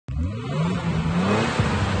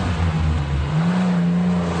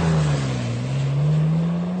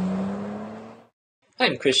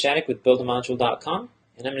I'm Chris Shattuck with buildamodule.com,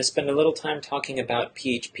 and I'm going to spend a little time talking about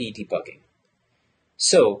PHP debugging.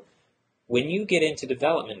 So, when you get into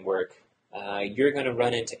development work, you're going to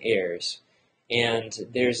run into errors, and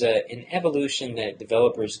there's an evolution that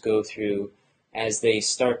developers go through as they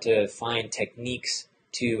start to find techniques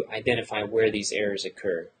to identify where these errors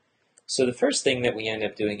occur. So the first thing that we end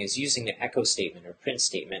up doing is using the echo statement or print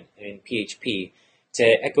statement in PHP to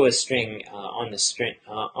echo a string on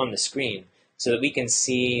the screen so that we can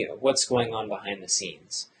see what's going on behind the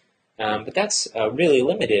scenes. But that's really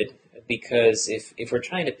limited because if we're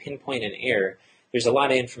trying to pinpoint an error, there's a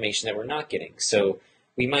lot of information that we're not getting. So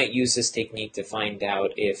we might use this technique to find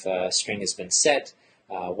out if a string has been set,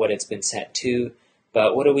 what it's been set to,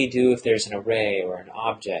 but what do we do if there's an array or an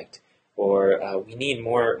object, or we need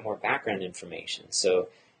more background information. So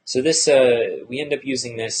this we end up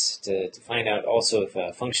using this to find out also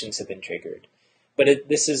if functions have been triggered. But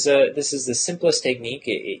this is the simplest technique.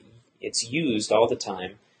 It's used all the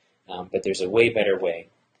time, but there's a way better way.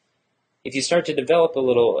 If you start to develop a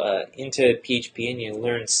little into PHP and you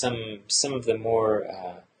learn some of the more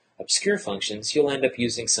obscure functions, you'll end up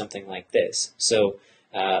using something like this. So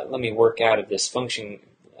let me work out of this function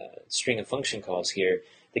string of function calls here.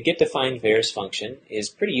 The getDefinedVars function is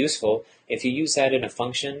pretty useful if you use that in a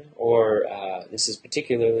function, or this is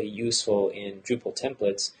particularly useful in Drupal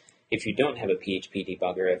templates if you don't have a PHP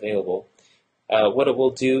debugger available. What it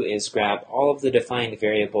will do is grab all of the defined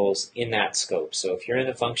variables in that scope. So if you're in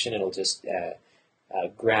a function, it'll just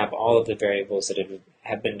grab all of the variables that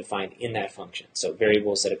have been defined in that function. So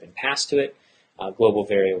variables that have been passed to it, global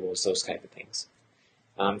variables, those type of things.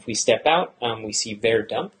 If we step out, we see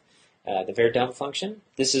var_dump. The var_dump function.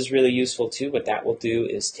 This is really useful too. What that will do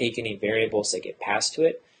is take any variables that get passed to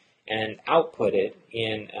it and output it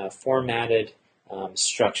in a formatted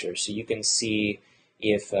structure. So you can see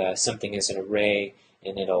if something is an array,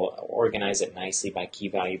 and it'll organize it nicely by key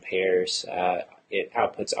value pairs. It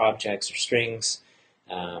outputs objects or strings,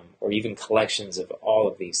 or even collections of all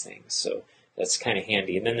of these things. So that's kind of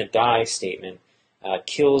handy. And then the die statement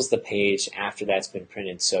kills the page after that's been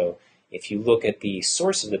printed. So if you look at the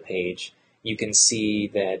source of the page, you can see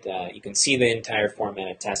that you can see the entire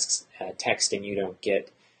formatted text, and you don't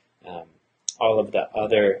get all of the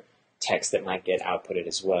other text that might get outputted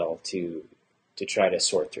as well to try to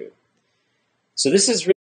sort through. So this is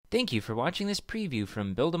really. Thank you for watching this preview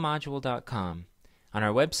from buildamodule.com. On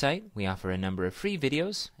our website, we offer a number of free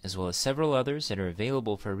videos, as well as several others that are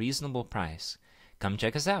available for a reasonable price. Come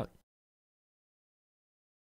check us out.